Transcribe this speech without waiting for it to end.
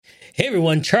Hey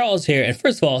everyone, Charles here. And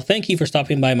first of all, thank you for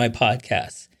stopping by my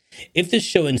podcast. If this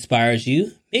show inspires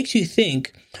you, makes you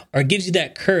think, or gives you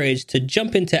that courage to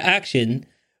jump into action,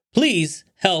 please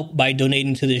help by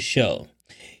donating to this show.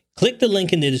 Click the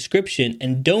link in the description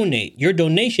and donate. Your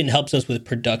donation helps us with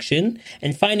production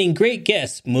and finding great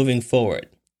guests moving forward.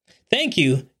 Thank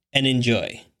you and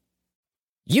enjoy.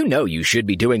 You know you should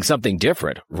be doing something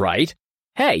different, right?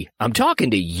 Hey, I'm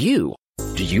talking to you.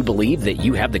 Do you believe that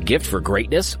you have the gift for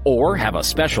greatness or have a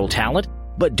special talent,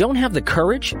 but don't have the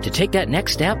courage to take that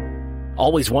next step?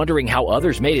 Always wondering how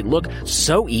others made it look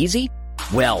so easy?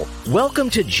 Well, welcome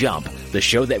to Jump, the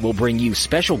show that will bring you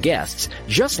special guests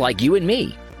just like you and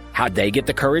me. How'd they get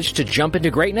the courage to jump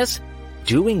into greatness?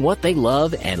 Doing what they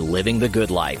love and living the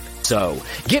good life. So,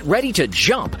 get ready to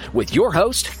jump with your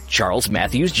host, Charles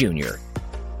Matthews Jr.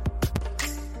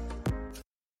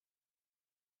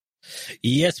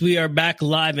 Yes, we are back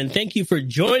live, and thank you for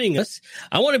joining us.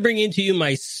 I want to bring into you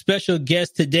my special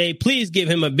guest today. Please give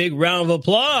him a big round of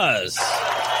applause.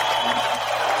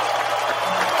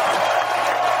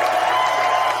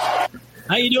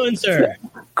 How you doing, sir?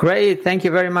 Great. Thank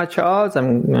you very much, Charles.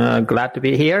 I'm glad to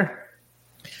be here.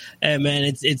 Hey, man,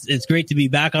 it's great to be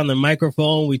back on the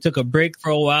microphone. We took a break for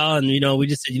a while, and, we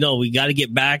just said, we got to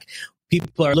get back.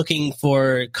 People are looking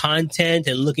for content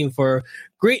and looking for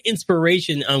great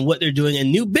inspiration on what they're doing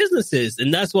and new businesses.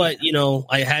 And that's what,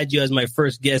 I had you as my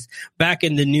first guest back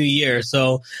in the new year.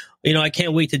 So, I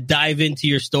can't wait to dive into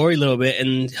your story a little bit,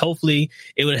 and hopefully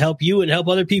it would help you and help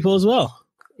other people as well.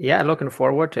 Yeah, looking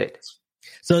forward to it.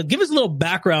 So give us a little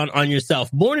background on yourself.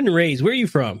 Born and raised, where are you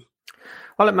from?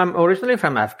 Well, I'm originally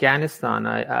from Afghanistan.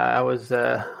 I was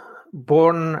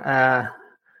born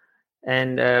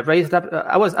and raised up.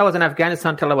 I was in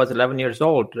Afghanistan until I was 11 years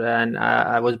old, and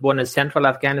I was born in central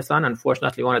Afghanistan,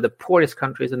 unfortunately one of the poorest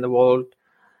countries in the world.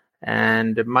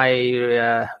 And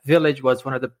my village was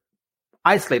one of the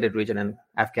isolated region in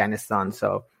Afghanistan.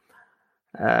 So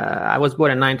I was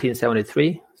born in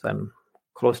 1973, so I'm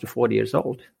close to 40 years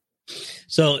old.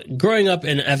 So growing up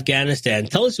in Afghanistan,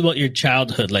 tell us about your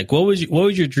childhood. Like, what was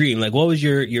your dream? Like, what was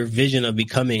your vision of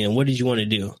becoming, and what did you want to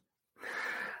do?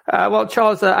 Well,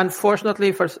 Charles,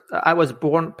 unfortunately, I was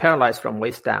born paralyzed from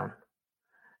waist down.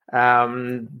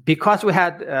 Because we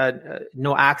had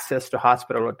no access to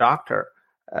hospital or doctor,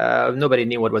 nobody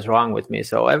knew what was wrong with me.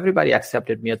 So everybody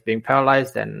accepted me as being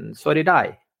paralyzed, and so did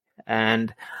I.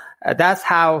 And that's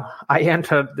how I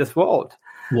entered this world.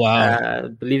 Wow.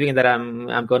 Believing that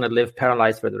I'm going to live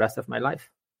paralyzed for the rest of my life.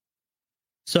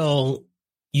 So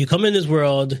you come in this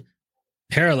world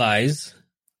paralyzed.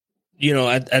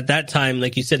 At that time,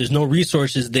 like you said, there's no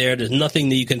resources there. There's nothing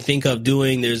that you can think of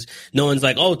doing. There's no one's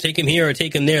like, oh, take him here or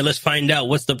take him there. Let's find out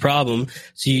what's the problem.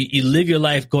 So you live your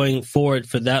life going forward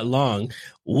for that long.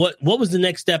 What was the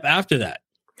next step after that?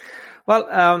 Well,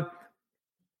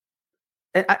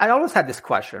 I always had this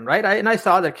question, right? I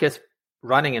saw other kids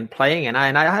running and playing, and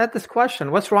I had this question: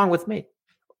 what's wrong with me?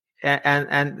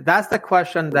 And that's the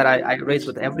question that I raised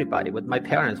with everybody, with my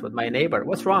parents, with my neighbor.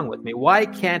 What's wrong with me? Why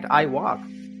can't I walk?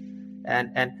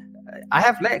 And I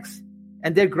have legs,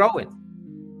 and they're growing,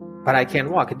 but I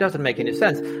can't walk. It doesn't make any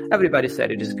sense. Everybody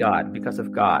said it is God, because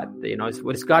of God. It's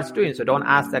what is God's doing? So don't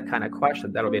ask that kind of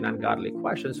question. That'll be an ungodly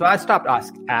question. So I stopped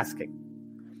asking.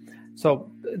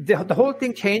 So the whole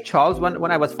thing changed, Charles,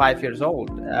 when I was 5 years old.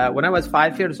 When I was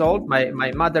 5 years old,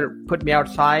 my mother put me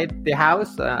outside the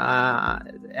house.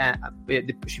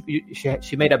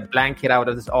 She made a blanket out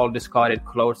of this all discarded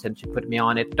clothes, and she put me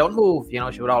on it. Don't move.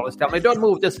 She would always tell me, don't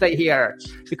move, just stay here.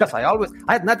 Because I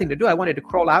had nothing to do. I wanted to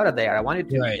crawl out of there. I wanted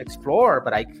to explore,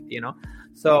 but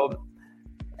so,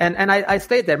 and I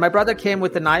stayed there. My brother came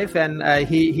with a knife, and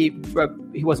he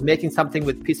was making something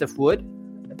with a piece of wood,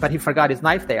 but he forgot his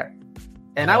knife there.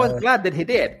 And I was glad that he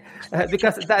did,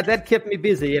 because that kept me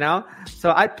busy,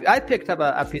 So I picked up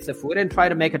a piece of wood and tried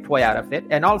to make a toy out of it.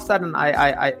 And all of a sudden,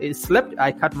 it slipped.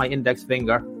 I cut my index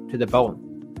finger to the bone.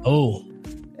 Oh.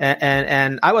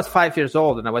 And I was 5 years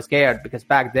old, and I was scared, because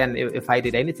back then, if I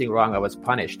did anything wrong, I was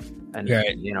punished. And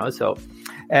so,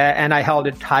 and I held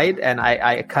it tight, and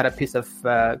I cut a piece of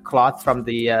cloth from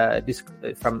the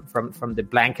from the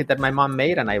blanket that my mom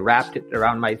made, and I wrapped it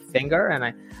around my finger, and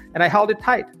I held it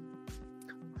tight.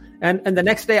 And the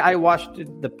next day I watched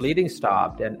the bleeding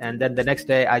stopped, and then the next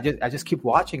day I just keep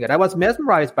watching it. I was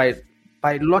mesmerized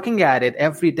by looking at it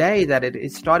every day, that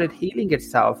it started healing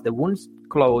itself. The wounds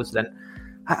closed, and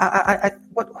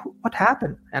what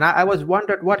happened? And I was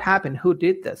wondered what happened. Who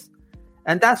did this?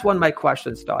 And that's when my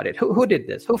question started. Who did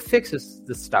this? Who fixes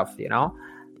this stuff?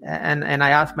 And I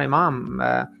asked my mom,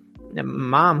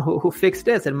 Mom, who fixed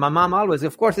this? And my mom always,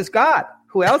 of course, it's God.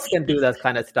 Who else can do that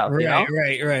kind of stuff?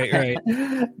 Right.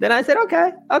 Then I said,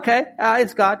 okay,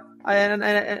 it's God. And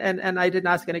I didn't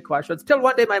ask any questions. Till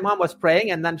one day my mom was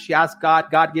praying, and then she asked God,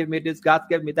 give me this, God,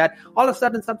 give me that. All of a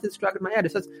sudden something struck in my head.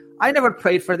 It says, I never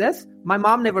prayed for this. My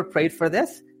mom never prayed for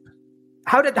this.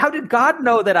 How did God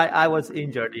know that I was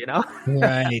injured,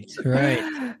 Right.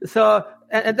 So,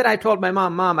 and then I told my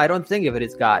mom, I don't think of it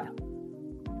as God.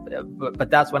 But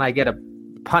that's when I get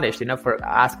punished, for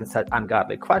asking such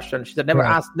ungodly questions. She said,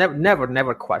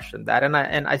 never question that.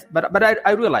 But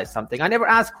I realized something. I never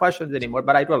ask questions anymore,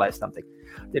 but I realized something.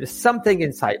 There is something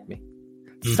inside me,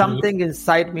 something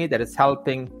inside me that is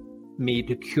helping me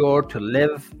to cure, to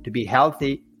live, to be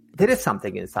healthy. There is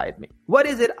something inside me. What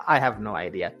is it? I have no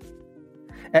idea.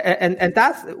 And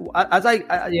that's as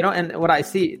and what I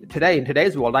see today in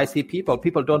today's world, I see people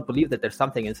don't believe that there's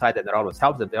something inside that always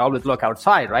helps them. They always look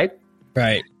outside, right?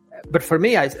 Right. But for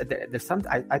me, I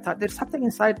thought there's something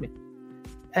inside me,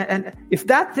 and if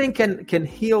that thing can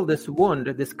heal this wound,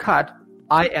 this cut,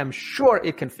 I am sure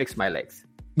it can fix my legs.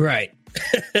 Right.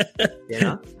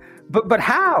 But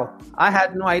how? I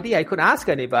had no idea. I couldn't ask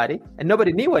anybody, and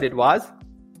nobody knew what it was.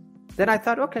 Then I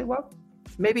thought, okay, well,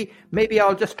 maybe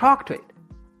I'll just talk to it.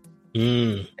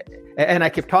 And I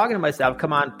kept talking to myself,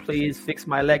 come on, please fix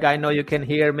my leg. I know you can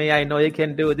hear me. I know you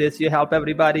can do this. You help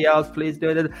everybody else. Please do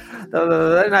it.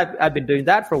 And I've been doing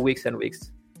that for weeks and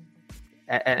weeks.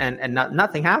 And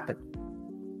nothing happened.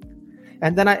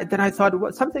 And then I thought,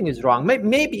 well, something is wrong.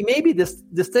 Maybe this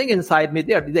thing inside me,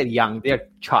 they're young, they're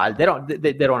child. They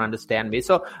don't understand me.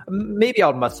 So maybe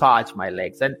I'll massage my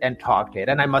legs and talk to it.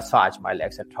 And I massage my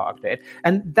legs and talk to it.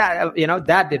 And that,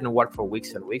 that didn't work for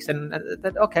weeks and weeks. And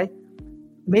that, okay,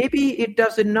 maybe it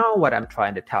doesn't know what I'm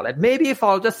trying to tell it. Maybe if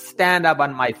I'll just stand up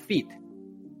on my feet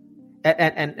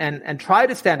and try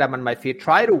to stand up on my feet,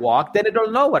 try to walk, then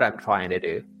it'll know what I'm trying to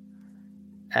do.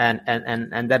 And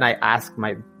then I asked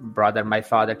my brother, my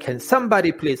father, can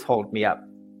somebody please hold me up?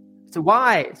 So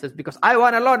why? He says, because I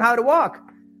want to learn how to walk.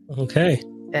 Okay.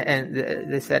 And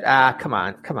they said, come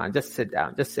on, just sit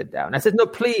down. I said, no,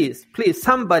 please,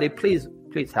 somebody, please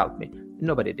help me.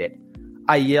 Nobody did.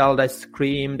 I yelled, I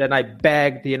screamed, and I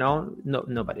begged,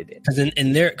 nobody did.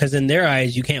 Because in their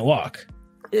eyes, you can't walk.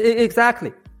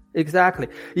 Exactly.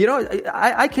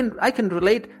 I can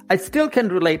relate. I still can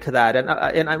relate to that.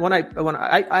 And when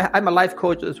I'm a life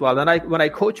coach as well. And when I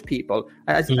coach people,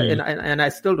 and I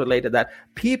still relate to that.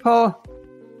 People,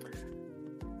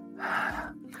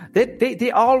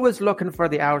 they always looking for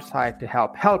the outside to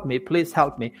help me, please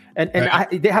help me. And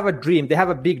right. They have a dream. They have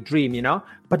a big dream,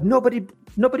 but nobody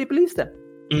believes them.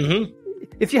 Mm-hmm.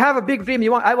 If you have a big dream,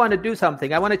 I want to do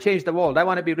something. I want to change the world. I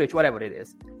want to be rich, whatever it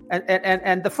is.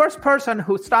 And the first person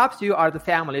who stops you are the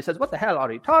family. Says, what the hell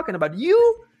are you talking about?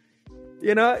 You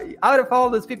out of all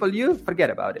those people, you forget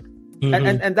about it.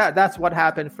 Mm-hmm. And that's what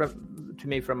happened to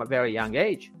me from a very young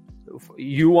age.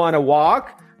 You want to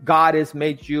walk, God has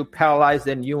made you paralyzed,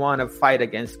 and you want to fight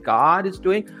against God is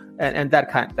doing. And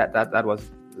that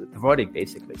was the verdict,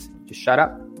 basically. Just shut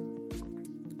up.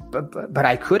 But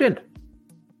I couldn't.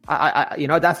 I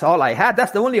that's all I had.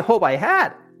 That's the only hope I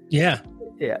had. Yeah.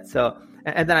 So,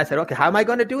 and then I said, okay, how am I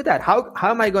going to do that? How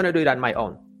am I going to do it on my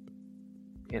own?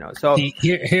 So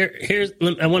here's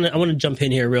I want to jump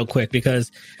in here real quick,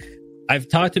 because I've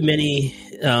talked to many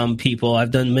people.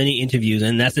 I've done many interviews,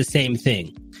 and that's the same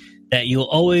thing, that you'll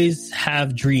always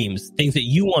have dreams, things that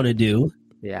you want to do.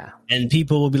 Yeah. And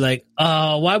people will be like,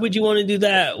 oh, why would you want to do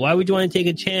that? Why would you want to take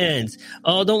a chance?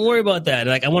 Oh, don't worry about that.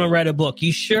 Like, I want to write a book.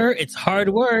 You sure? It's hard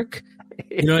work.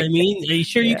 You know what I mean? Are you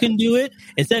sure you can do it?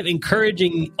 Instead of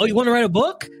encouraging, oh, you want to write a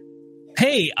book?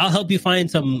 Hey, I'll help you find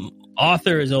some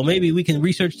authors, or maybe we can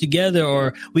research together,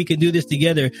 or we can do this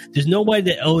together. There's nobody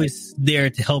that always there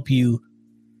to help you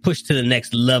push to the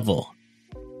next level.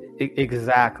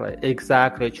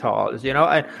 Exactly, Charles.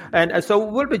 And so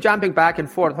we'll be jumping back and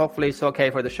forth. Hopefully it's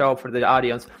okay for the show, for the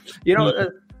audience.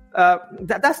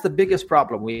 That's the biggest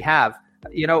problem we have.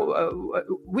 We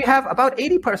have about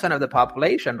 80% of the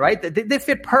population, right? They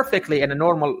fit perfectly in a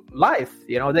normal life.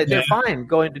 They're fine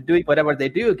going to doing whatever they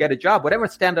do, get a job, whatever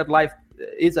standard life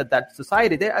is at that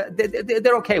society.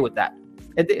 They're okay with that.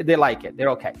 And they like it. They're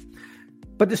okay.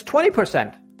 But this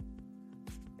 20%,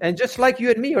 and just like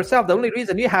you and me yourself, the only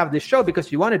reason you have this show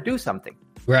because you want to do something.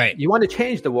 Right. You want to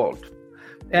change the world.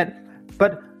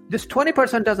 But this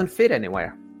 20% doesn't fit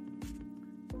anywhere.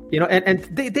 And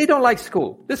they don't like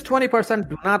school. This 20%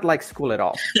 do not like school at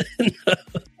all. No.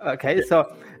 Okay.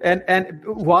 So, and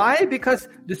why? Because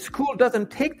the school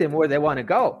doesn't take them where they want to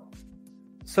go.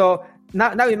 So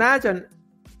now imagine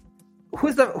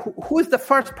who's the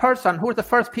first person? Who are the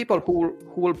first people who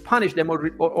will punish them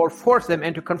or force them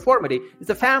into conformity? It's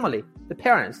the family, the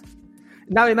parents.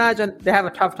 Now imagine they have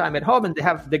a tough time at home and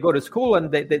they go to school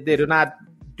and they do not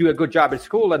do a good job at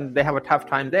school and they have a tough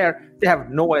time there. They have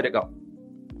nowhere to go.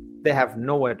 They have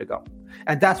nowhere to go.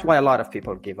 And that's why a lot of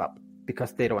people give up,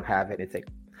 because they don't have anything.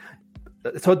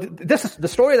 So this is the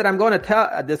story that I'm going to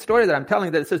tell. The story that I'm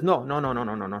telling that says, no.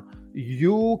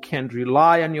 You can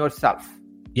rely on yourself.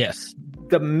 Yes.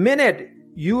 The minute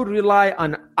you rely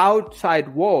on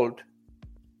outside world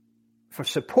for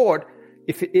support,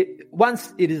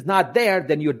 once it is not there,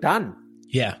 then you're done.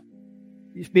 Yeah.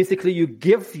 Basically, you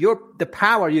give the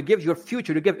power, you give your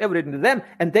future, you give everything to them,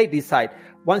 and they decide.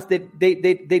 Once they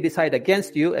decide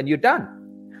against you, and you're done.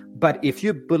 But if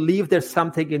you believe there's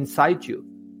something inside you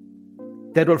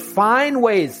that will find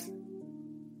ways,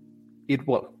 it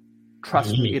will.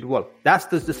 Trust me, it will. That's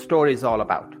what the story is all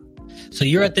about. So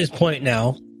you're at this point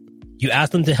now. You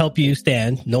ask them to help you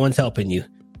stand. No one's helping you.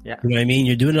 Yeah. You know what I mean?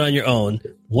 You're doing it on your own.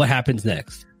 What happens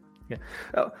next? Yeah.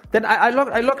 Then I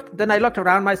looked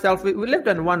around myself. We lived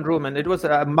in one room, and it was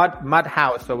a mud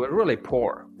house, so we're really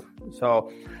poor.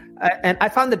 So, and I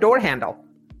found the door handle,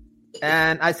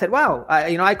 and I said, "Wow,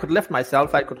 I could lift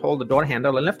myself. I could hold the door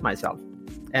handle and lift myself."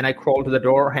 And I crawled to the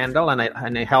door handle, and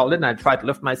I held it, and I tried to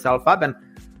lift myself up, and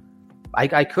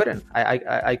I couldn't.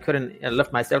 I couldn't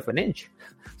lift myself an inch.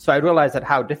 So I realized that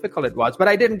how difficult it was, but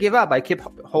I didn't give up. I kept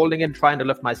holding it, trying to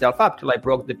lift myself up till I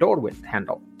broke the door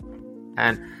handle,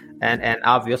 and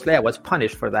obviously I was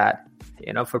punished for that,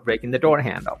 for breaking the door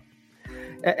handle.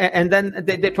 And then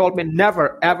they told me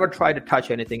never ever try to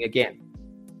touch anything again,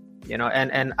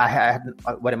 And I had,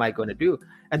 what am I going to do?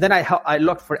 And then I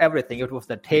looked for everything. If it was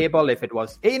the table, if it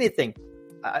was anything,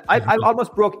 I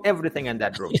almost broke everything in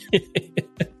that room.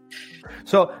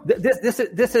 So this is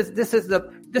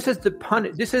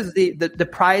the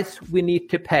price we need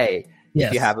to pay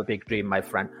if you have a big dream, my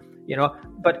friend.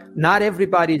 But not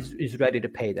everybody is ready to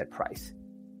pay that price.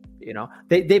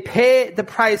 They pay the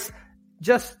price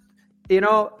just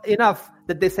enough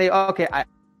that they say, okay,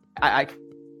 I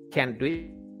can't do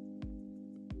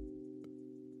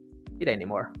it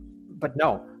anymore. But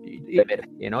no,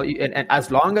 and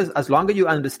as long as you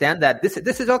understand that this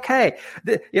is okay.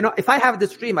 If I have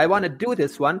this dream, I want to do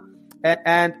this one,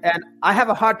 and I have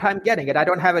a hard time getting it. I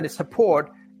don't have any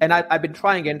support, and I've been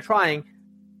trying and trying.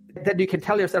 Then you can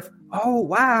tell yourself, oh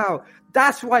wow,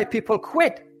 that's why people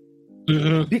quit,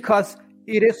 because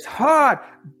it is hard.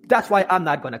 That's why I'm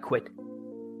not going to quit.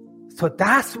 So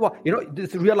that's what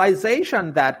this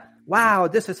realization that, wow,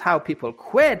 this is how people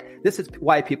quit. This is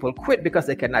why people quit, because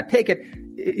they cannot take it.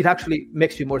 It actually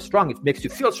makes you more strong. It makes you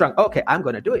feel strong. Okay, I'm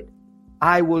going to do it.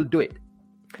 I will do it.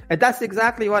 And that's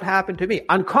exactly what happened to me.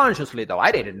 Unconsciously, though,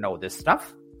 I didn't know this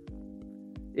stuff,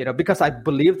 because I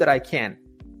believe that I can.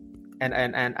 And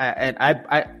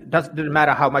I doesn't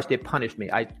matter how much they punished me.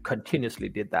 I continuously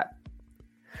did that.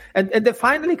 And they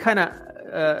finally kind of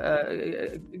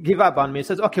give up on me and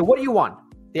says, okay, what do you want?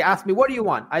 They asked me, what do you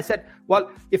want? I said, well,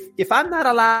 if I'm not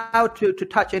allowed to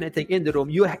touch anything in the room,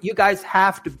 you guys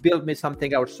have to build me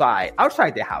something outside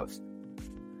the house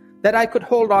that I could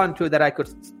hold on to, that I could,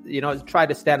 try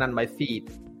to stand on my feet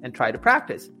and try to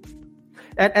practice.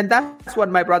 And that's what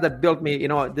my brother built me,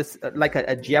 this like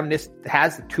a gymnast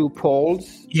has two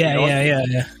poles. Yeah.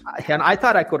 And I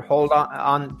thought I could hold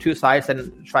on two sides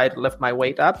and try to lift my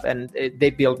weight up, and they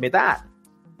built me that.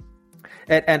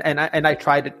 And I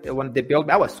tried it when they built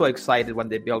me. I was so excited when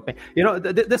they built me.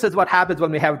 This is what happens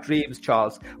when we have dreams,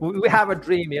 Charles. We have a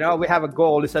dream, we have a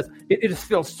goal. It says it just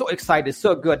feels so excited,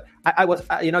 so good. I was,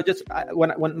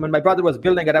 when my brother was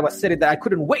building it, I was sitting there. I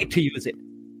couldn't wait to use it.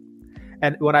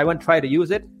 And when I went to try to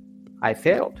use it, I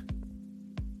failed.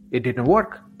 It didn't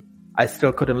work. I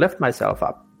still couldn't lift myself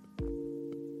up.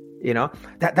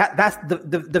 That's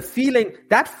the feeling.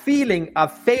 That feeling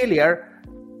of failure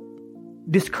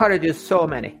discourages so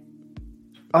many.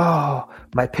 Oh,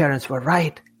 my parents were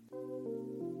right.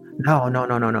 No.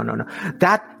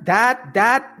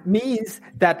 That means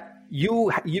that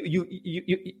you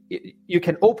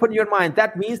can open your mind.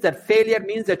 That means that failure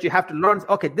means that you have to learn.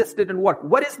 Okay, this didn't work.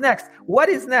 What is next?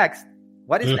 Next?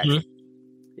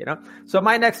 So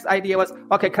my next idea was,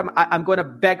 okay, come. I'm going to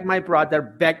beg my brother,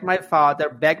 beg my father,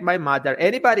 beg my mother,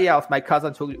 anybody else, my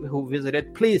cousins who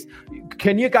visited. Please,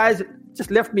 can you guys just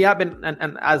lift me up,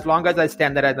 and as long as I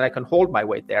stand there, I can hold my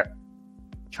weight there.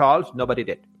 Charles, nobody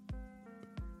did.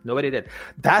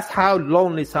 That's how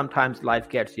lonely sometimes life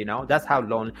gets, That's how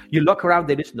lonely. You look around,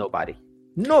 there is nobody.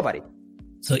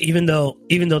 So even though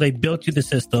they built you the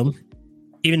system,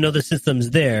 even though the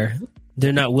system's there,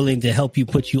 they're not willing to help you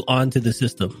put you onto the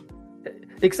system.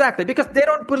 Exactly, because they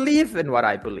don't believe in what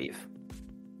I believe.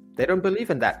 They don't believe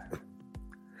in that.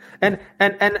 And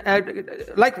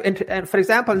for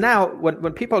example, now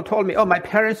when people told me, "Oh, my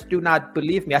parents do not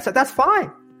believe me," I said, "That's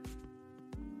fine.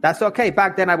 That's okay."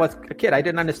 Back then I was a kid. I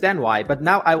didn't understand why, but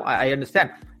now I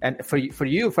understand. And for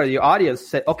your audience,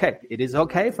 say, okay, it is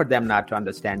okay for them not to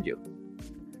understand you.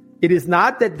 It is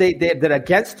not that they're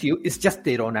against you. It's just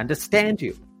they don't understand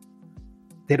you.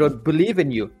 They don't believe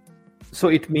in you. So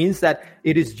it means that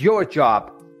it is your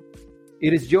job.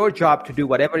 It is your job to do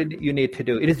whatever you need to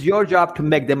do. It is your job to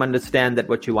make them understand that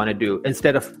what you want to do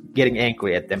instead of getting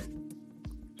angry at them.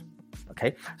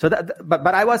 Okay, so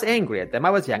but I was angry at them. I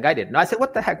was young. I didn't know. I said,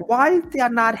 "What the heck? Why they are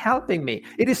not helping me?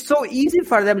 It is so easy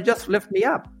for them to just lift me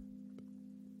up."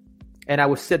 And I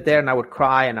would sit there and I would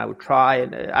cry and I would try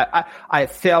and I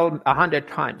failed 100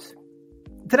 times.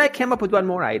 Then I came up with one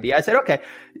more idea. I said, "Okay,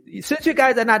 since you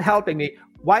guys are not helping me,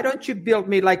 why don't you build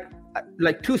me like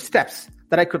 2 steps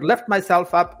that I could lift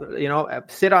myself up?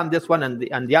 Sit on this one and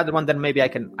the other one. Then maybe I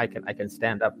can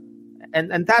stand up."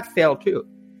 And that failed too.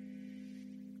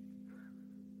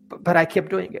 But I kept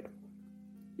doing it.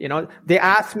 They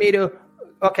asked me to,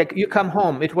 okay, you come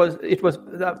home. It was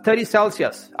 30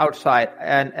 Celsius outside,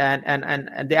 and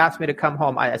they asked me to come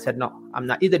home. I said, "No, I'm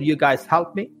not. Either you guys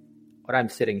help me, or I'm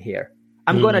sitting here.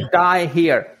 I'm going to die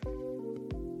here.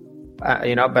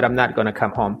 But I'm not going to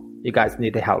come home. You guys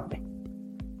need to help me."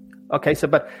 Okay,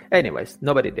 but anyways,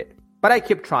 nobody did. But I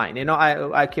kept trying.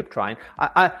 I kept trying.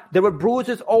 There were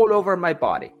bruises all over my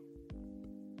body.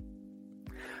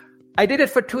 I did it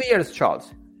for 2 years,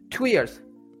 Charles. 2 years.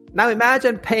 Now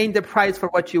imagine paying the price for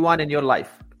what you want in your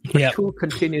life for 2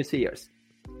 continuous years.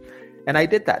 And I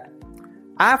did that.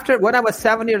 When I was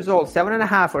 7 years old,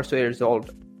 7.5 or so years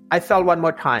old, I fell one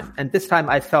more time. And this time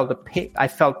I felt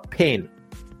pain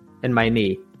in my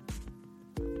knee.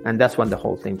 And that's when the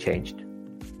whole thing changed.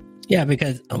 Yeah,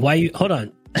 because hold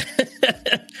on.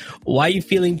 Why are you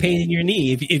feeling pain in your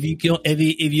knee?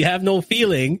 If you have no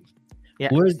feeling,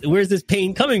 where's this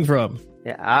pain coming from?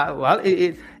 Yeah,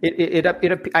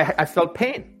 I felt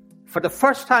pain. For the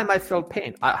first time, I felt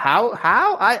pain. How?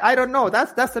 I don't know.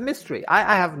 That's a mystery.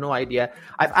 I have no idea.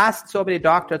 I've asked so many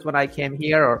doctors when I came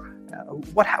here, or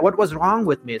what was wrong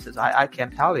with me. He says, I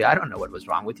can't tell you. I don't know what was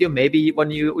wrong with you. Maybe when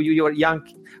you were young,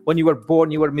 when you were born,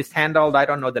 you were mishandled. I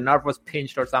don't know. The nerve was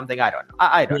pinched or something. I don't know.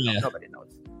 I don't know. Nobody knows.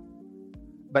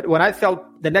 But when I felt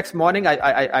the next morning,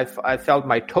 I felt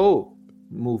my toe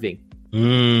moving.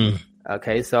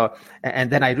 Okay, so and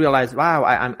then I realized, wow,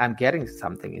 I'm getting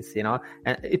something.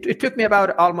 And it took me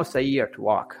about almost a year to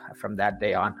walk from that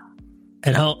day on.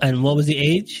 And what was the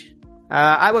age?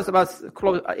 I was about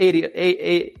close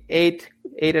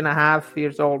 8.5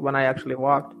 years old when I actually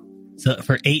walked. So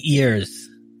for 8 years,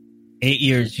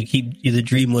 the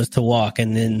dream was to walk,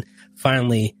 and then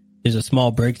finally there's a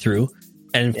small breakthrough,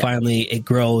 and finally it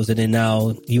grows, and then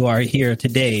now you are here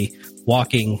today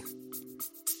walking.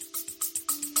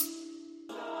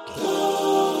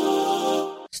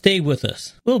 Stay with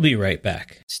us. We'll be right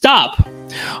back. Stop!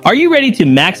 Are you ready to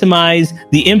maximize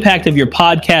the impact of your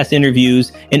podcast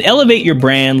interviews and elevate your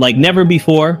brand like never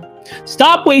before?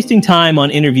 Stop wasting time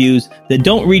on interviews that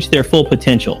don't reach their full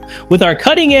potential. With our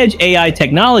cutting-edge AI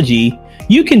technology,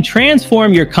 you can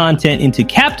transform your content into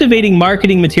captivating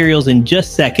marketing materials in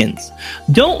just seconds.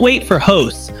 Don't wait for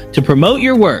hosts to promote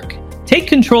your work. Take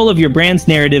control of your brand's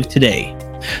narrative today.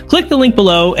 Click the link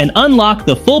below and unlock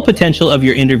the full potential of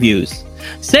your interviews.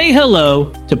 Say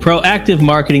hello to Proactive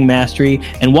Marketing Mastery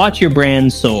and watch your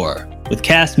brand soar with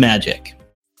Cast Magic.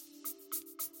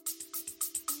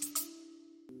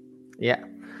 Yeah,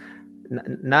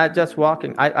 not just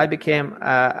walking. I became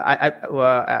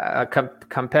a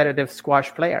competitive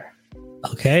squash player.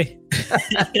 Okay. So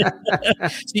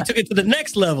you took it to the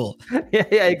next level.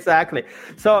 Yeah, exactly.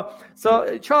 So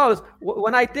Charles,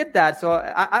 when I did that, so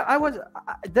I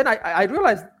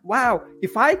realized, wow,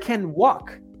 if I can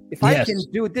walk, if I can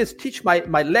do this, teach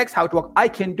my legs how to walk, I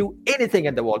can do anything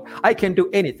in the world. I can do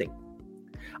anything.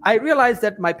 I realized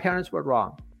that my parents were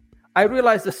wrong. I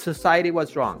realized the society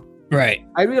was wrong. Right.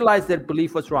 I realized their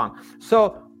belief was wrong.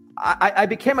 So I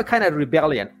became a kind of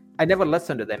rebellion. I never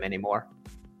listened to them anymore.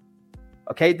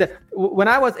 Okay. When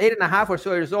I was 8.5 or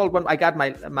so years old, when I got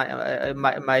my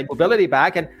mobility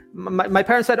back, and my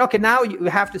parents said, okay, now we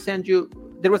have to send you.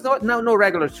 There was no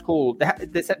regular school.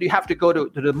 They said you have to go to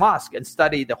the mosque and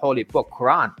study the holy book,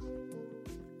 Quran.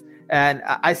 And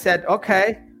I said,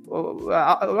 okay,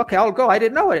 I'll go. I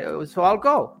didn't know it, so I'll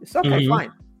go. It's okay,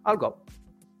 fine, I'll go.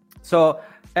 So,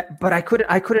 but I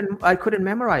couldn't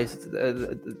memorize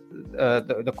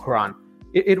the Quran.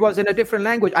 It was in a different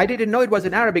language. I didn't know it was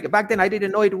in Arabic. Back then, I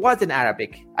didn't know it was in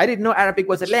Arabic. I didn't know Arabic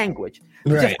was a language.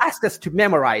 They just asked us to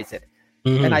memorize it.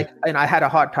 And I had a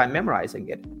hard time memorizing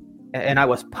it. And I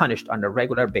was punished on a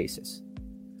regular basis.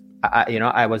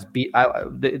 I was beat.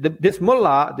 This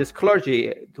mullah, this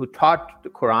clergy who taught the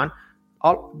Quran,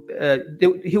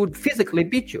 he would physically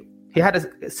beat you. He had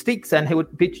sticks and he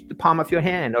would beat the palm of your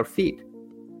hand or feet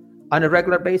on a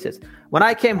regular basis. When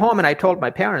I came home and I told my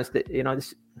parents that,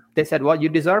 they said, well, you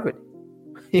deserve it.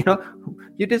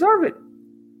 You deserve it.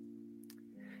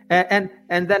 And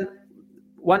then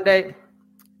one day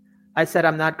I said,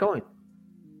 I'm not going.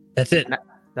 That's it.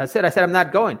 That's it. I said, I'm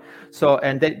not going. So,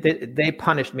 and they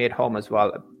punished me at home as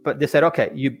well. But they said,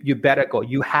 okay, you better go.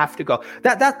 You have to go.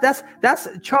 That's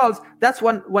Charles. That's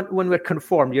when we're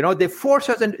conformed. They force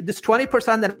us, and this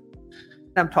 20% that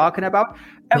I'm talking about,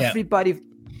 everybody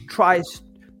tries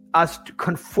us to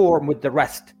conform with the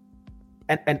rest.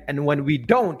 And when we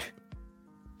don't,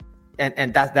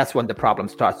 and that's when the problem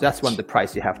starts. That's when the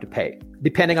price you have to pay.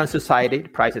 Depending on society, the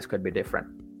prices could be different.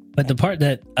 But the part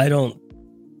that I don't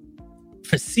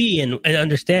foresee and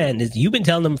understand is you've been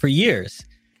telling them for years,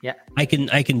 I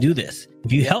can do this.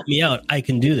 If you help me out, I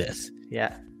can do this.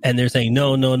 Yeah. And they're saying,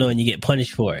 no, and you get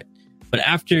punished for it. But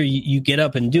after you get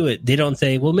up and do it, they don't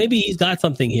say, well, maybe he's got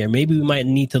something here. Maybe we might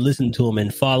need to listen to him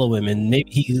and follow him. And maybe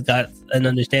he's got an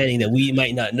understanding that we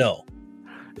might not know.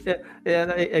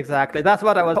 Yeah, exactly. That's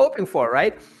what I was hoping for,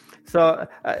 right? So,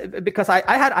 because I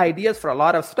had ideas for a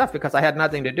lot of stuff because I had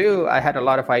nothing to do. I had a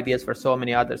lot of ideas for so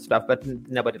many other stuff, but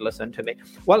nobody listened to me.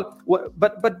 Well,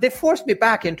 but they forced me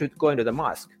back into going to the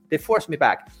mosque. They forced me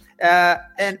back.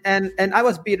 And I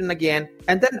was beaten again.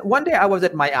 And then one day I was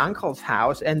at my uncle's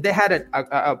house and they had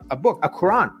a book, a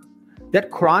Quran.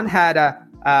 That Quran had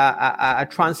a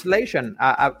translation,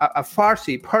 a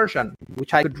Farsi, Persian,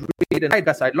 which I could read and write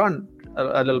because I learned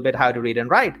a little bit how to read and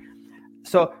write.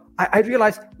 So I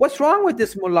realized, what's wrong with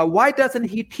this mullah? Why doesn't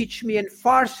he teach me in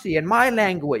Farsi, in my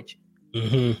language?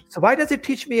 So why does he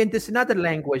teach me in this another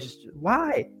language?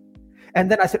 Why?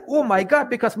 And then I said, oh my God,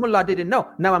 because mullah didn't know.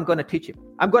 Now I'm going to teach him.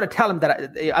 I'm going to tell him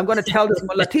that I'm going to tell this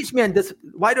mullah, teach me in this.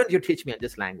 Why don't you teach me in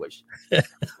this language?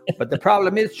 But the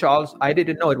problem is, Charles, I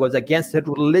didn't know it was against the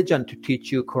religion to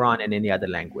teach you Quran in any other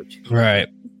language. Right.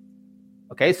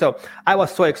 Okay, so I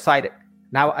was so excited.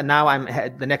 Now I'm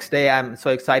the next day. I'm so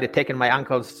excited taking my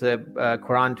uncle's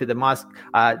Quran to the mosque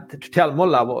to tell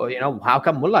mullah. Well, how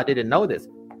come mullah didn't know this?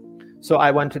 So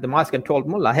I went to the mosque and told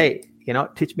mullah, hey,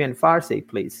 teach me in Farsi,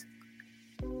 please.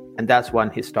 And that's when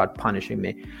he started punishing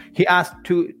me. He asked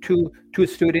two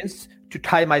students to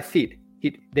tie my feet.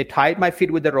 They tied my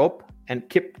feet with the rope and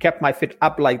kept my feet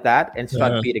up like that and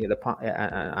started beating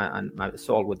on my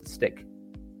soul with the stick.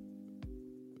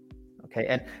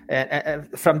 Okay,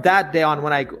 and from that day on,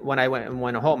 when I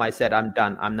went home, I said, I'm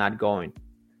done. I'm not going.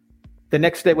 The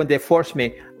next day, when they forced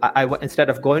me, I instead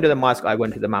of going to the mosque, I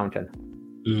went to the mountain.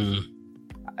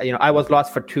 I was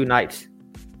lost for 2 nights,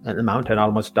 and the mountain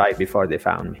almost died before they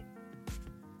found me.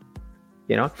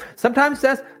 Sometimes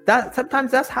that's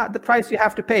how the price you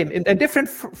have to pay in different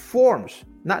forms,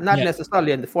 not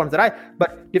necessarily in the forms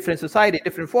but different society,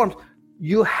 different forms.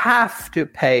 You have to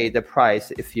pay the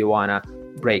price if you want to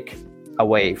break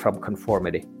away from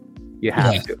conformity. You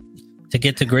have to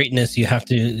get to greatness. You have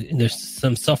to. There's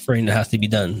some suffering that has to be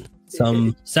done.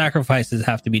 Some sacrifices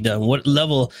have to be done. What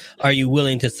level are you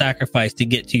willing to sacrifice to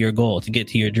get to your goal, to get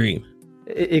to your dream?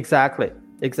 Exactly.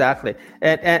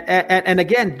 And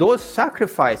again, those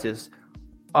sacrifices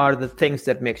are the things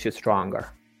that makes you stronger.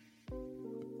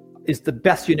 It's the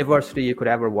best university you could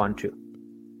ever want to.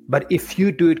 But if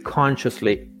you do it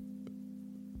consciously,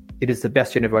 it is the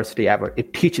best university ever.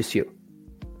 It teaches you.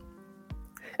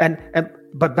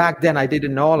 But back then I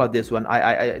didn't know all of this. When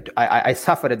I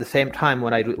suffered at the same time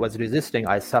when I was resisting,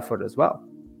 I suffered as well.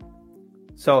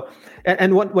 So,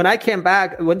 and when I came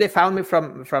back, when they found me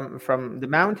from the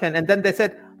mountain, and then they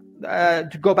said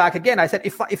to go back again, I said,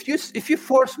 if you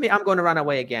force me, I'm going to run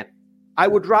away again. I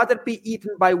would rather be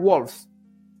eaten by wolves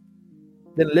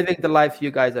than living the life you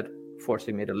guys are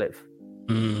forcing me to live.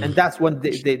 And that's when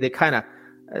they kind of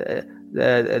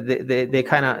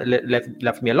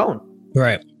left me alone.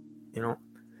 Right.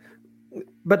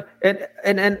 But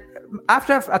and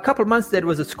after a couple of months, there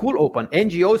was a school open,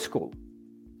 NGO school,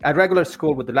 a regular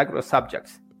school with the regular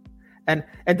subjects, and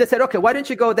they said, okay, why don't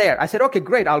you go there? I said, okay,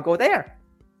 great, I'll go there.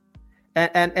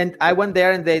 And I went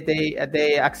there, and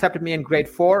they accepted me in grade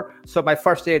 4. So my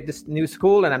first day at this new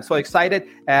school, and I'm so excited.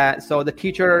 So the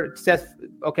teacher says,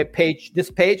 okay,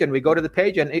 this page, and we go to the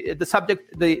page, and the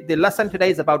subject, the lesson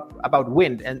today is about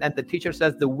wind, and the teacher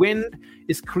says the wind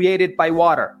is created by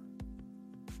water.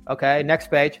 Okay,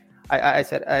 next page. I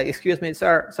said, excuse me,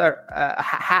 sir,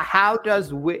 how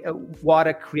does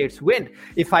water creates wind?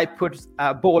 If I put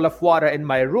a bowl of water in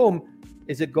my room,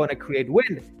 is it going to create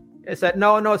wind? I said,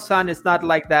 no, son, it's not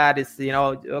like that. It's,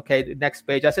 okay, next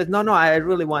page. I said, no, I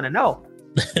really want to know.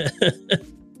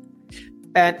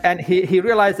 and he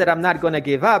realized that I'm not going to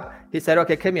give up. He said,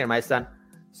 okay, come here, my son.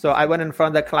 So I went in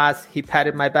front of the class. He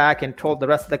patted my back and told the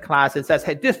rest of the class and says,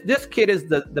 hey, this kid is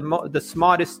the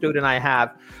smartest student I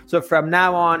have. So from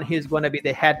now on, he's going to be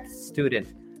the head student.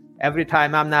 Every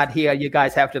time I'm not here, you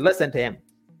guys have to listen to him.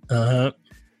 Uh-huh.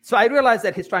 So I realized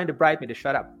that he's trying to bribe me to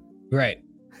shut up. Right.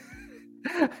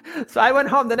 So I went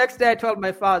home. The next day, I told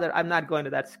my father, I'm not going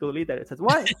to that school either. He says,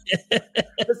 why?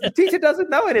 Because the teacher doesn't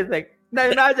know anything. Now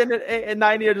imagine a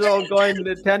 9 years old going,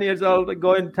 10 years old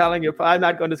going, telling you, I'm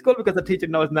not going to school because the teacher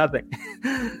knows nothing.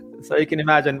 So you can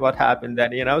imagine what happened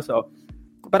then, So,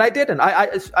 but I didn't.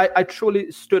 I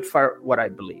truly stood for what I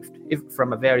believed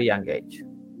from a very young age.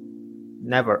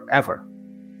 Never, ever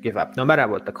give up, no matter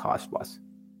what the cost was.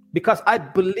 Because I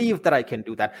believed that I can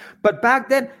do that. But back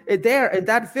then, there in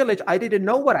that village, I didn't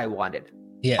know what I wanted.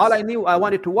 Yes. All I knew, I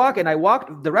wanted to walk, and I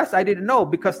walked. The rest I didn't know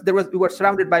because we were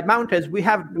surrounded by mountains. We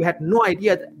had no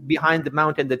idea behind the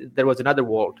mountain that there was another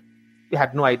world. We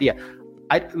had no idea.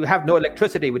 We have no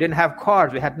electricity. We didn't have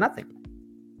cars. We had nothing.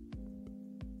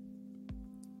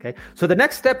 Okay. So the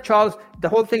next step, Charles, the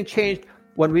whole thing changed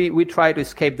when we tried to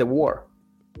escape the war.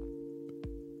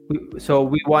 So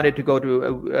we wanted to go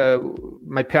to.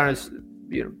 My parents,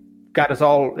 got us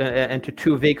all into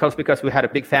 2 vehicles because we had a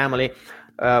big family.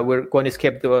 We're going to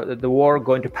escape the war,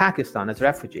 going to Pakistan as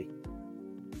refugee.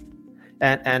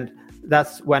 And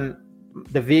that's when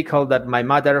the vehicle that my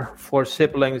mother, 4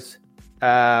 siblings,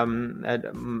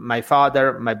 my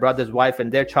father, my brother's wife,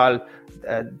 and their child,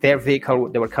 their vehicle,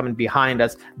 they were coming behind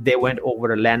us. They went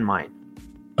over a landmine.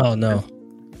 Oh, no.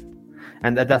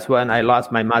 And that's when I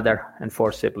lost my mother and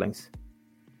 4 siblings.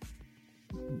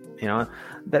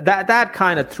 That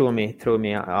kind of threw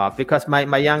me off because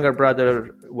my younger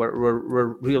brother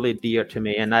were really dear to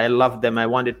me, and I loved them. I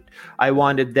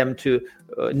wanted them to.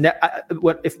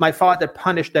 If my father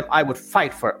punished them, I would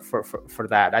fight for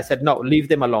that. I said no, leave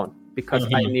them alone because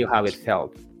I knew how it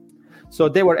felt. So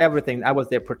they were everything. I was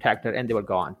their protector, and they were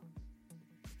gone,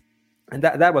 and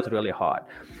that was really hard.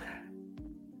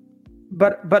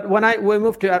 But when we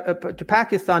moved to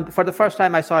Pakistan, for the first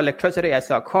time, I saw electricity, I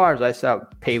saw cars, I saw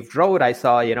paved road, I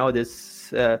saw this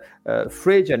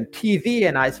fridge and TV,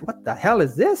 and I said, "What the hell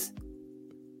is this?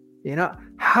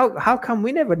 How come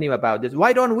we never knew about this?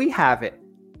 Why don't we have it?"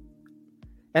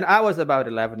 And I was about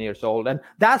 11 years old, and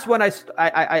that's when I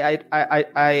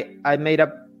made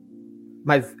up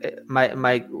my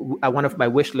one of my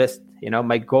wish list,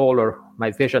 my goal or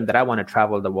my vision that I want to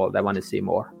travel the world. I want to see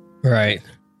more. Right.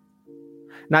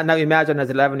 Now imagine as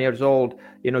 11 years old,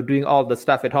 doing all the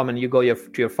stuff at home, and you go to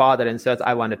your father and says,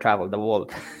 "I want to travel the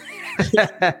world."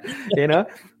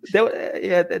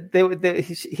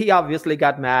 He obviously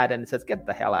got mad and says, "Get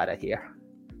the hell out of here.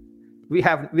 We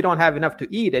don't have enough to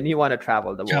eat, and you want to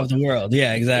travel the world." Travel the world,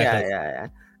 yeah, exactly. Yeah.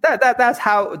 That's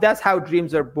how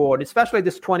dreams are born. Especially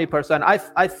this 20%.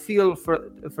 I feel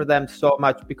for them so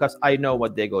much because I know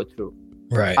what they go through.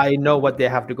 Right. I know what they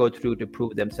have to go through to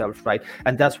prove themselves right.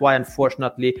 And that's why,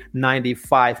 unfortunately,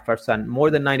 95%,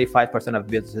 more than 95% of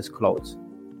businesses close.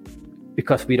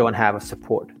 Because we don't have a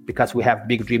support. Because we have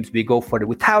big dreams, we go for it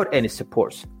without any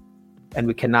supports. And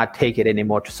we cannot take it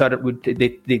anymore. So that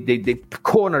they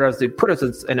corner us, they put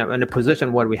us in a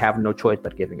position where we have no choice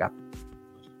but giving up.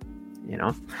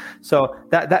 So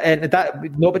that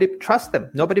nobody trusts them.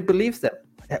 Nobody believes them.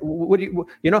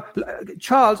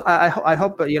 Charles, I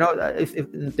hope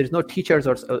if there's no teachers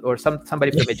or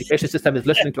somebody from the education system is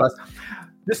listening to us,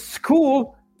 the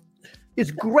school is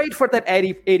great for that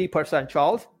 80%,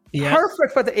 Charles. Yes.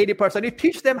 Perfect for the 80%. You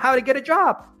teach them how to get a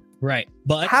job, right?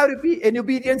 But how to be an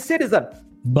obedient citizen.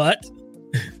 But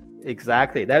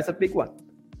exactly, that's a big one.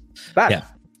 But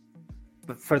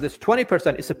for this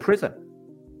 20%, it's a prison.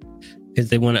 Because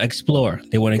they want to explore,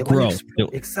 they want to grow,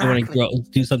 exactly. They want to grow,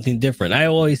 do something different. I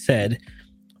always said,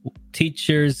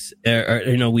 teachers,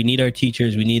 we need our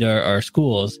teachers, we need our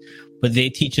schools, but they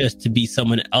teach us to be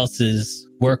someone else's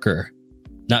worker,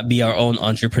 not be our own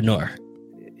entrepreneur.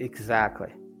 Exactly.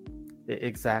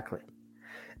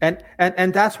 And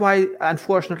that's why,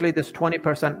 unfortunately, this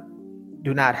 20%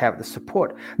 do not have the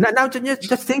support. Now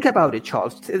just think about it,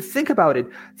 Charles. Think about it.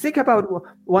 Think about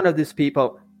one of these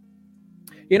people.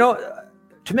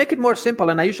 To make it more simple,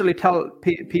 and I usually tell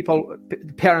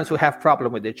parents who have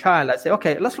problem with their child, I say,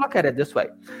 okay, let's look at it this way.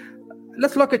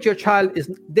 Let's look at your child.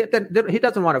 He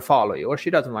doesn't want to follow you, or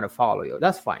she doesn't want to follow you.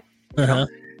 That's fine. Uh-huh.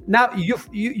 Now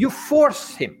you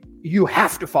force him. You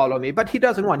have to follow me, but he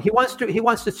doesn't want. He wants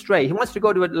to stray. He wants to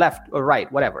go to the left or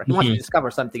right, whatever. He wants to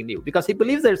discover something new because he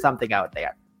believes there's something out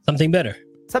there. Something better.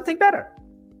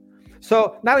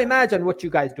 So now imagine what you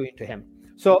guys doing to him.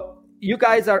 So you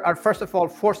guys are first of all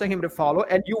forcing him to follow,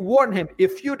 and you warn him,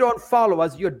 if you don't follow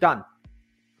us, you're done.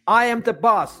 I am the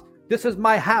boss. This is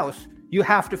my house. You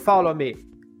have to follow me.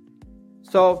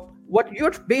 So what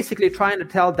you're basically trying to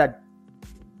tell that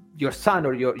your son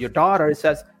or your daughter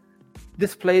says,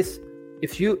 this place,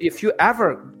 if you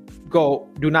ever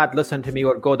do not listen to me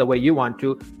or go the way you want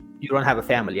to, you don't have a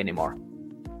family anymore.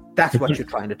 That's what you're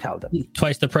trying to tell them.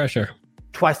 Twice the pressure.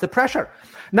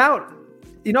 Now,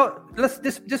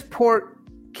 this poor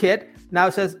kid now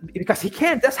says, because he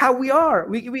can't, that's how we are.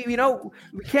 We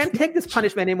can't take this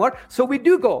punishment anymore. So we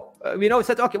do go,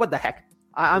 says, okay, what the heck?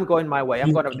 I'm going my way.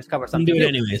 I'm going to discover something. Do it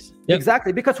anyways. Yep.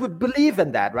 Exactly. Because we believe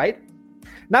in that, right?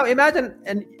 Now imagine,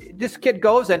 and this kid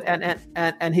goes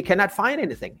and he cannot find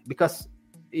anything because,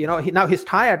 now he's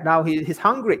tired. Now he's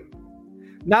hungry.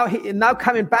 Now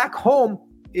coming back home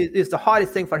is the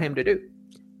hardest thing for him to do.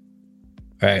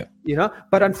 Right.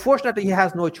 But unfortunately, he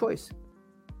has no choice.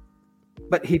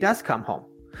 But he does come home.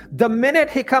 The minute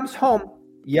he comes home,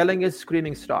 yelling and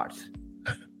screaming starts.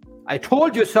 I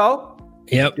told you so.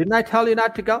 Yep. Didn't I tell you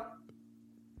not to go?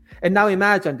 And now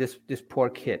imagine this poor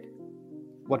kid,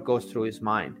 what goes through his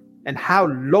mind and how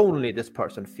lonely this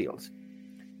person feels.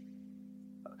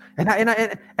 And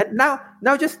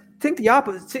now just think the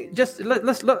opposite.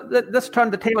 Let's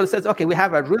turn the table and says, okay, we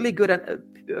have a really good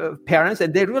parents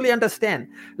and they really understand.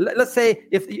 Let's say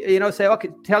if say, okay,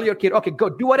 tell your kid, okay, go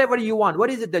do whatever you want. What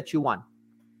is it that you want?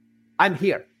 I'm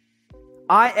here.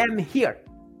 I am here.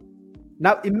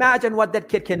 Now imagine what that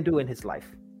kid can do in his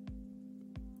life.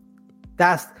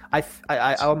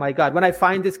 Oh my God, when I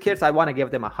find these kids, I want to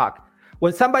give them a hug.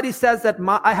 When somebody says that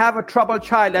I have a troubled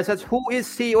child, that says, who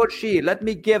is he or she? Let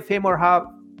me give him or her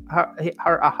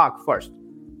a hug first.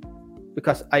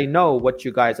 Because I know what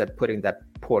you guys are putting that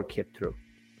poor kid through.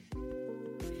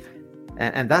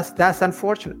 And that's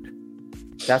unfortunate.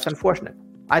 That's unfortunate.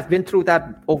 I've been through that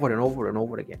over and over and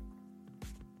over again.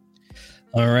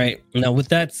 All right. Now, with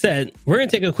that said, we're going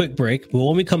to take a quick break. But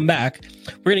when we come back,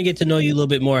 we're going to get to know you a little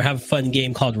bit more, have a fun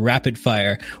game called Rapid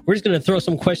Fire. We're just going to throw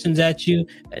some questions at you.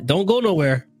 Don't go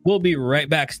nowhere. We'll be right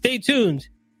back. Stay tuned.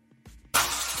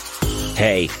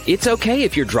 Hey, it's okay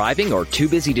if you're driving or too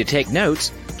busy to take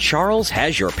notes. Charles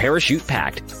has your parachute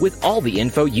packed with all the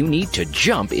info you need to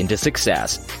jump into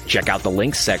success. Check out the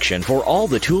links section for all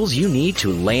the tools you need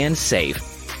to land safe.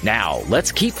 Now,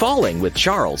 let's keep falling with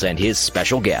Charles and his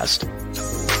special guest.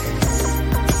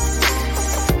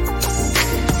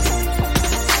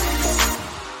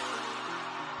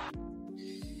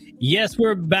 Yes,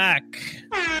 we're back.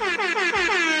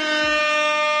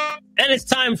 And it's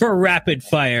time for Rapid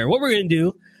Fire. What we're going to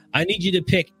do, I need you to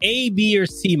pick A, B, or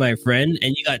C, my friend.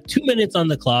 And you got 2 minutes on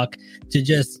the clock to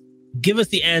just give us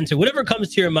the answer. Whatever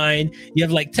comes to your mind, you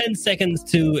have like 10 seconds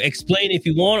to explain if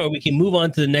you want, or we can move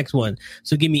on to the next one.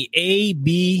 So give me A,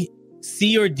 B,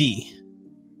 C, or D.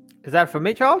 Is that for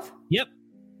me, Charles? Yep.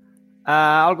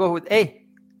 I'll go with A.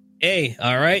 A.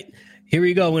 All right. Here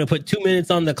we go. I'm going to put 2 minutes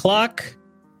on the clock.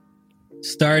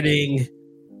 Starting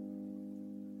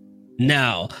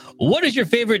now. What is your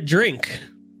favorite drink?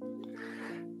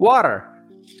 Water.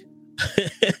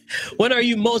 When are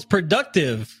you most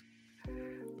productive?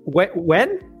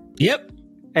 When? Yep.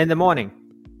 In the morning.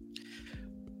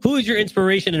 Who is your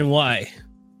inspiration and why?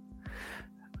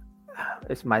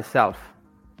 It's myself.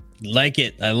 Like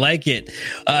it. I like it.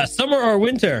 Summer or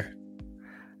winter?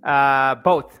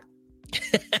 Both.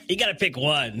 You got to pick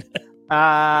one.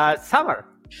 Summer.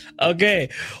 Okay.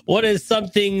 What is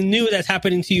something new that's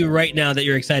happening to you right now that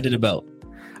you're excited about?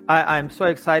 I'm so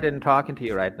excited and talking to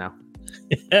you right now.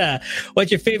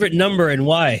 What's your favorite number and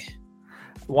why?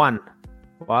 1.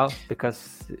 Well,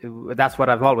 because that's what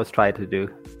I've always tried to do.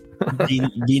 D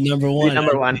number 1. D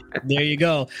number 1. There you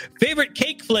go. Favorite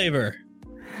cake flavor?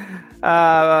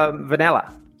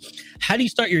 Vanilla. How do you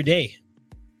start your day?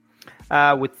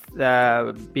 With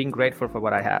being grateful for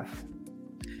what I have.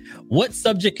 What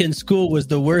subject in school was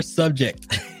the worst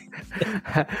subject?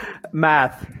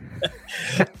 Math.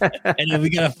 And then we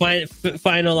got a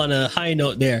final on a high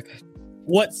note there.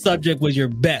 What subject was your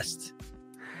best?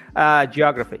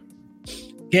 Geography.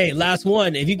 Okay, last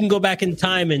one. If you can go back in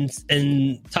time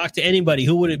and talk to anybody,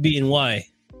 who would it be and why?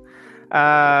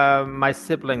 My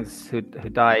siblings who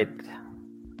died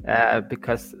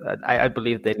because I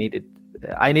believe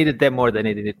I needed them more than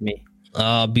they needed me.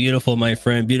 Oh, beautiful, my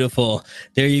friend. Beautiful.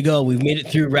 There you go. We've made it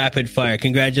through rapid fire.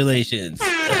 Congratulations.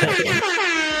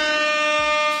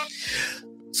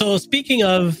 So speaking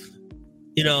of,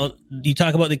 you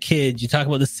talk about the kids, you talk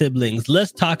about the siblings.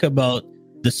 Let's talk about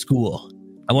the school.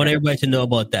 I want everybody to know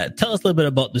about that. Tell us a little bit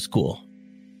about the school.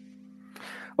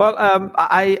 Well,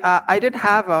 I didn't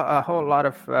have a whole lot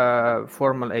of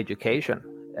formal education.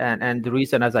 And the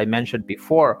reason, as I mentioned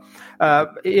before,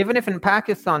 even if in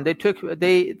Pakistan they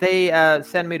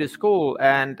sent me to school,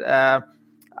 and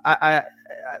I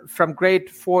from grade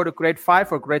 4 to grade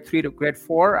 5 or grade 3 to grade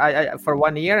 4 I for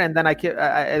 1 year, and then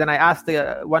I asked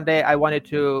one day I wanted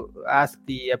to ask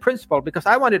the principal, because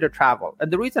I wanted to travel.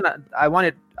 And the reason I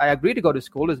agreed to go to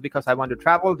school is because I wanted to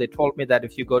travel. They told me that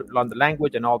if you go learn the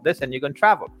language and all this, and you can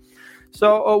travel.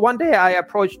 So one day I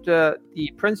approached the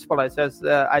principal. I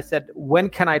said, when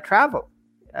can I travel?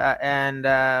 And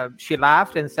she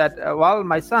laughed and said, well,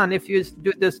 my son, if you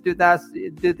do this, do that,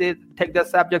 take the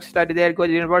subject, study there, go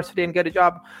to university and get a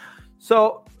job.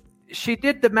 So she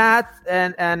did the math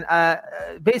and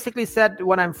basically said,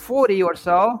 when I'm 40 or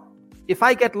so, if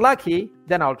I get lucky,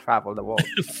 then I'll travel the world.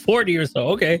 40 or so,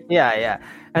 okay. Yeah.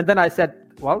 And then I said,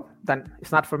 well, then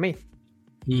it's not for me.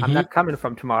 Mm-hmm. I'm not coming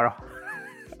from tomorrow.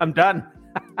 I'm done.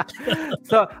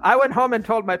 So I went home and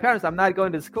told my parents I'm not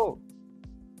going to school.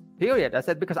 Period. I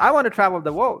said, because I want to travel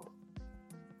the world.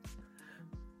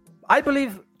 I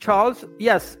believe, Charles,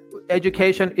 yes,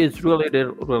 education is really,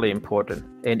 really important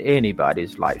in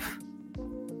anybody's life.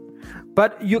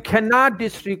 But you cannot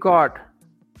disregard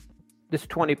this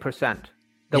 20%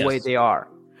 the way they are.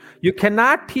 You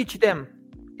cannot teach them,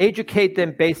 educate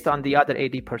them based on the other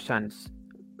 80%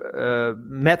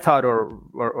 method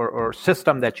or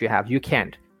system that you have. You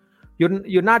can't.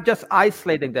 You're not just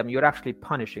isolating them, you're actually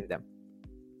punishing them.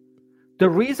 The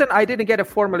reason I didn't get a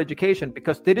formal education,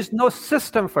 because there is no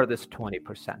system for this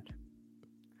 20%.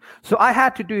 So I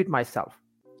had to do it myself.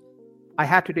 I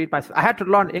had to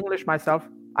learn English myself.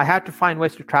 I had to find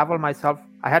ways to travel myself.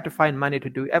 I had to find money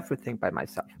to do everything by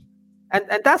myself. And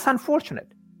that's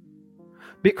unfortunate,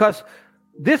 because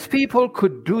these people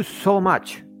could do so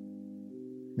much,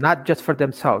 not just for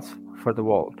themselves, for the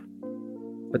world.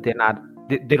 But they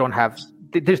don't have,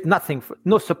 there's nothing,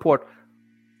 no support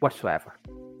whatsoever.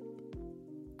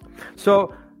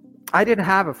 So I didn't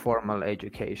have a formal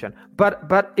education,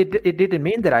 but it didn't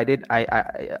mean that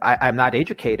I'm not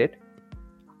educated.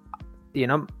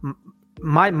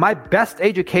 My best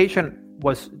education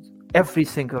was every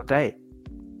single day,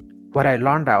 what I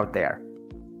learned out there.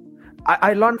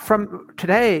 I learned from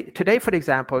today, for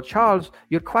example, Charles,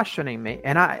 you're questioning me,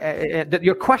 and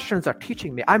your questions are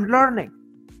teaching me. I'm learning.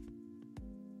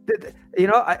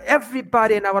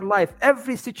 Everybody in our life,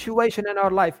 every situation in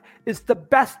our life is the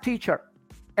best teacher,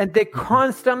 and they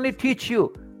constantly teach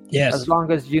you. Yes, as long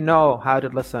as you know how to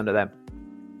listen to them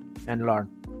and learn.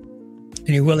 And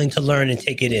you're willing to learn and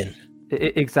take it in.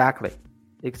 Exactly.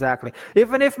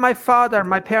 Even if my father,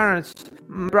 my parents,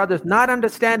 my brothers not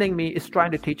understanding me is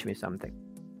trying to teach me something.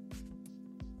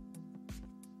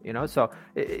 So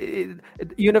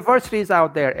universities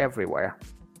out there everywhere,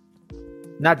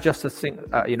 not just a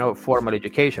formal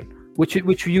education, which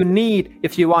you need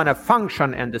if you want to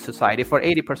function in the society. For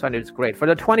 80% it's great. For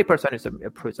the 20% it's a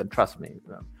prison. Trust me.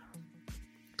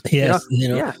 Yes,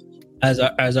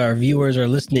 As our viewers are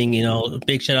listening,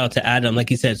 big shout out to Adam. Like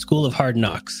he said, School of Hard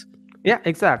Knocks. Yeah,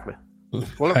 exactly.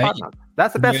 School of Hard Knocks.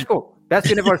 That's the best school. Best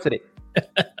university.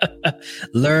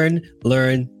 Learn,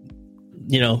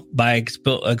 by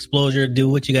exposure. Do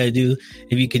what you got to do.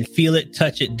 If you can feel it,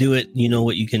 touch it, do it. You know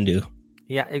what you can do.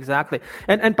 Yeah, exactly.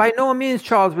 And by no means,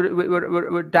 Charles,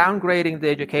 we're downgrading the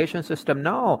education system.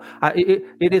 No,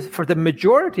 it is, for the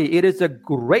majority, it is a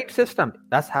great system.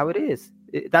 That's how it is.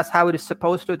 That's how it is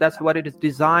supposed to. That's what it is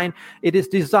designed. It is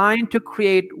designed to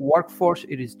create workforce.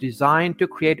 It is designed to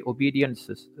create obedient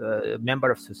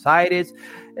member of societies.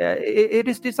 It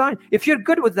is designed. If you're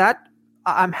good with that,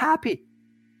 I'm happy.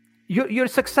 You're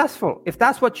successful. If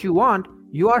that's what you want,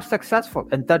 you are successful,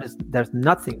 and there's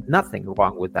nothing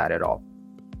wrong with that at all.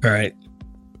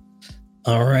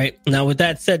 All right. Now, with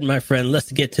that said, my friend,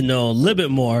 let's get to know a little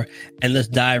bit more, and let's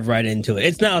dive right into it.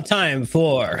 It's now time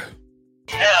for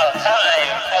Pick 3.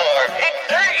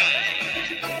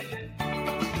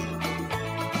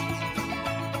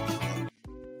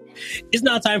 It's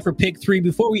now time for Pick 3.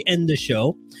 Before we end the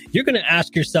show, you're going to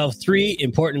ask yourself 3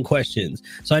 important questions.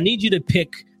 So I need you to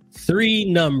pick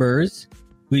 3 numbers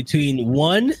between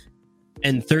 1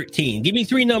 and 13. Give me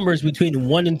 3 numbers between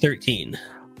 1 and 13.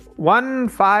 1,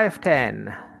 5,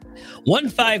 10. 1,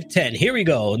 5, 10. Here we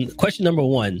go. Question number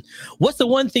 1. What's the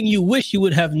one thing you wish you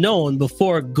would have known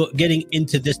before getting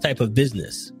into this type of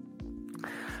business?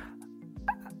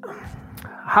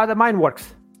 How the mind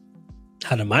works.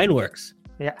 How the mind works?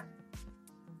 Yeah.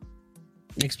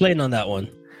 Explain on that one.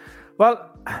 Well,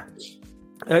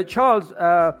 Charles,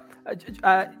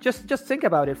 just think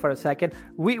about it for a second.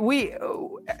 We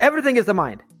everything is the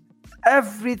mind.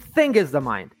 Everything is the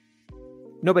mind.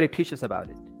 Nobody teaches about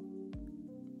it.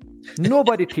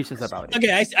 Nobody teaches about it.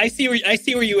 Okay, I see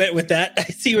where you went with that. I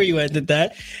see where you went with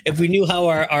that. If we knew how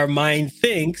our mind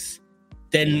thinks,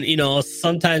 then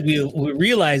sometimes we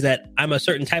realize that I'm a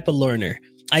certain type of learner.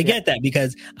 I get that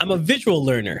because I'm a visual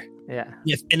learner. Yeah.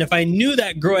 If I knew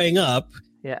that growing up,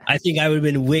 I think I would have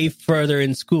been way further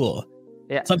in school.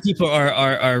 Yeah. Some people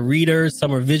are readers,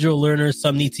 some are visual learners,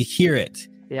 some need to hear it.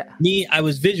 Yeah. Me, I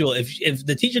was visual. If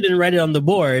the teacher didn't write it on the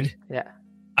board,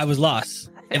 I was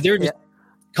lost. If they were just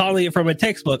calling it from a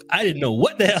textbook, I didn't know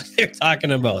what the hell they're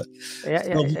talking about.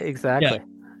 Exactly.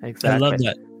 I love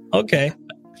that. Okay.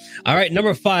 All right.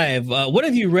 Number 5. What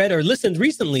have you read or listened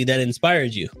recently that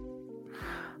inspired you?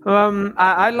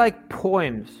 I like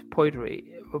poetry.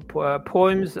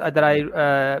 Poems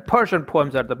that Persian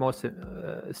poems are the most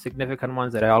significant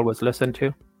ones that I always listen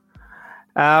to.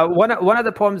 One of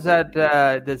the poems that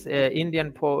this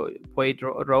Indian poet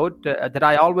wrote that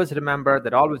I always remember,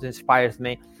 that always inspires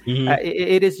me,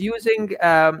 it is using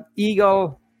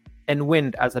eagle and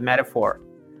wind as a metaphor.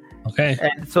 Okay.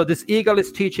 And so this eagle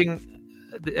is teaching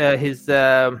his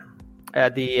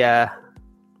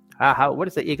what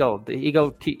is the eagle? The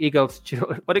eagle's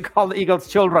what do you call the eagle's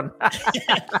children?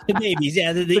 The babies,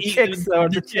 the chicks or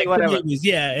the chick, whatever. The babies,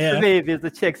 the babies, the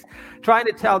chicks. Trying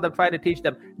to teach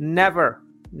them, never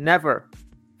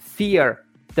fear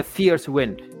the fierce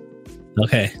wind.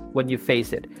 Okay. When you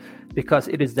face it, because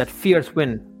it is that fierce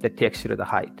wind that takes you to the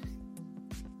height.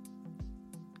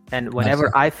 And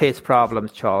whenever I face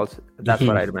problems, Charles, that's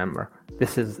what I remember.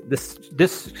 This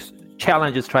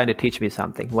challenge is trying to teach me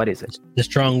something. What is it? The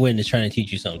strong wind is trying to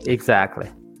teach you something. Exactly.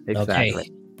 Okay.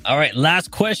 All right.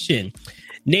 Last question.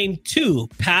 Name 2,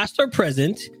 past or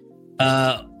present,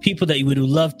 people that you would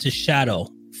love to shadow,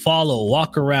 follow,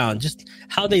 walk around, just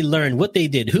how they learned, what they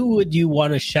did. Who would you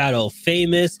want to shadow?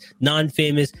 Famous,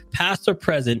 non-famous, past or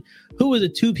present? Who are the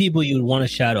 2 people you would want to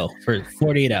shadow for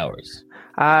 48 hours?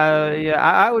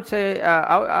 I would say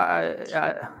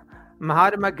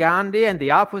Mahatma Gandhi, and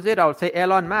the opposite, I would say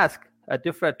Elon Musk. A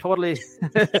different, totally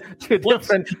two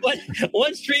different. One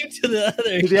extreme to the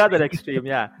other. To the other extreme,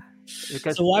 yeah.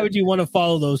 Because, so why would you want to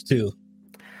follow those 2?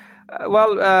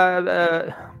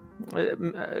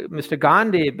 Mr.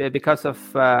 Gandhi, because of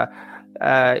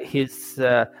his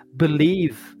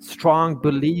strong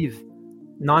belief,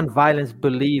 non-violence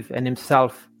belief in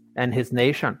himself and his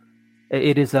nation.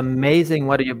 It is amazing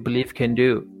what your belief can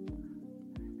do.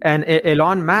 And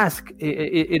Elon Musk,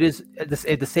 it is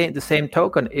the same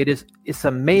token. It's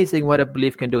amazing what a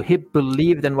belief can do. He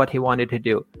believed in what he wanted to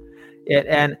do,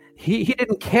 and he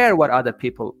didn't care what other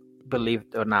people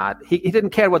believed or not. He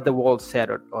didn't care what the world said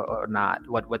or not.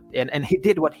 And he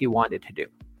did what he wanted to do,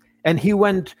 and he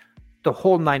went the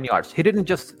whole 9 yards. He didn't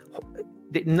just.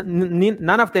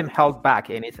 None of them held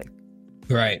back anything.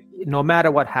 Right. No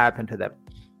matter what happened to them,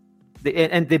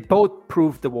 and they both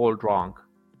proved the world wrong.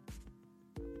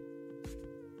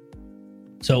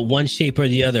 So one shape or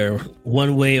the other,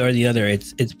 one way or the other,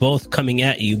 it's both coming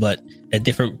at you, but at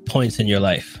different points in your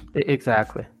life.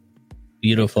 Exactly.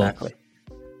 Beautiful. Exactly.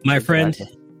 My friend,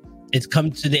 it's come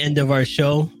to the end of our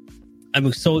show.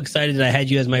 I'm so excited that I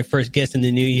had you as my first guest in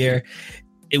the new year.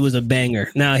 It was a banger.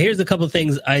 Now, here's a couple of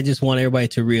things I just want everybody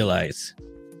to realize.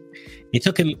 It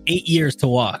took him 8 years to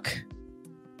walk.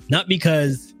 Not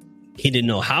because he didn't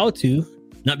know how to,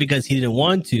 not because he didn't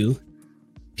want to.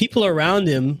 People around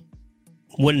him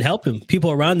wouldn't help him. People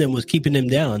around him was keeping him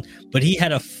down, but he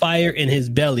had a fire in his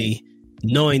belly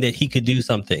knowing that he could do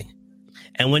something.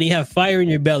 And when you have fire in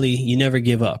your belly, you never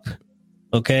give up.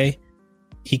 Okay?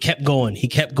 He kept going.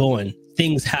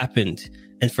 Things happened.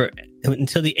 And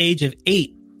until the age of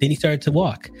 8, then he started to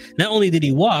walk. Not only did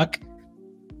he walk,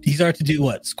 he started to do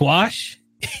what? Squash.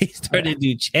 He started to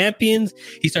do champions.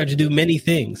 He started to do many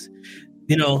things.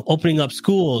 Opening up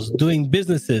schools, doing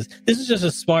businesses. This is just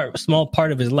a small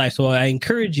part of his life. So I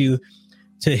encourage you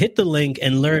to hit the link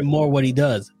and learn more what he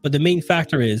does. But the main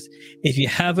factor is, if you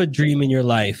have a dream in your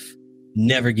life,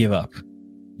 never give up.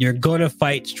 You're going to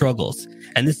fight struggles.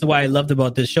 And this is why I loved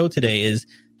about this show today is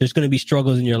there's going to be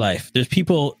struggles in your life. There's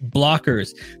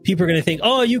blockers. People are going to think,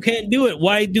 oh, you can't do it.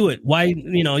 Why do it? Why,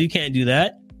 you can't do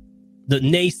that. The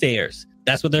naysayers.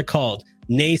 That's what they're called.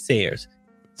 Naysayers.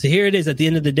 So here it is at the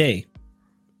end of the day.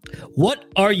 What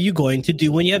are you going to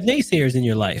do when you have naysayers in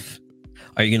your life?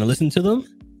 Are you going to listen to them?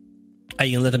 Are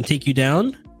you going to let them take you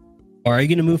down? Or are you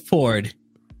going to move forward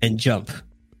and jump?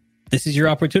 This is your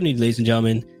opportunity, ladies and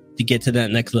gentlemen, to get to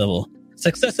that next level.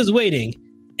 Success is waiting.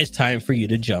 It's time for you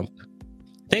to jump.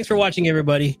 Thanks for watching,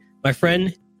 everybody. My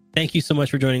friend, thank you so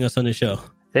much for joining us on the show.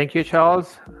 Thank you,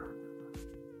 Charles.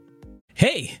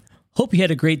 Hey, hope you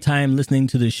had a great time listening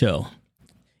to the show.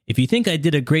 If you think I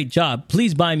did a great job,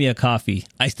 please buy me a coffee.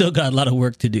 I still got a lot of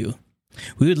work to do.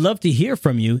 We would love to hear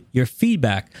from you, your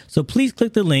feedback, so please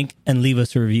click the link and leave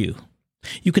us a review.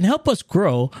 You can help us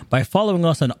grow by following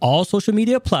us on all social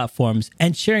media platforms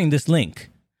and sharing this link.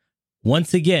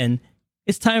 Once again,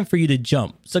 it's time for you to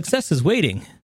jump. Success is waiting.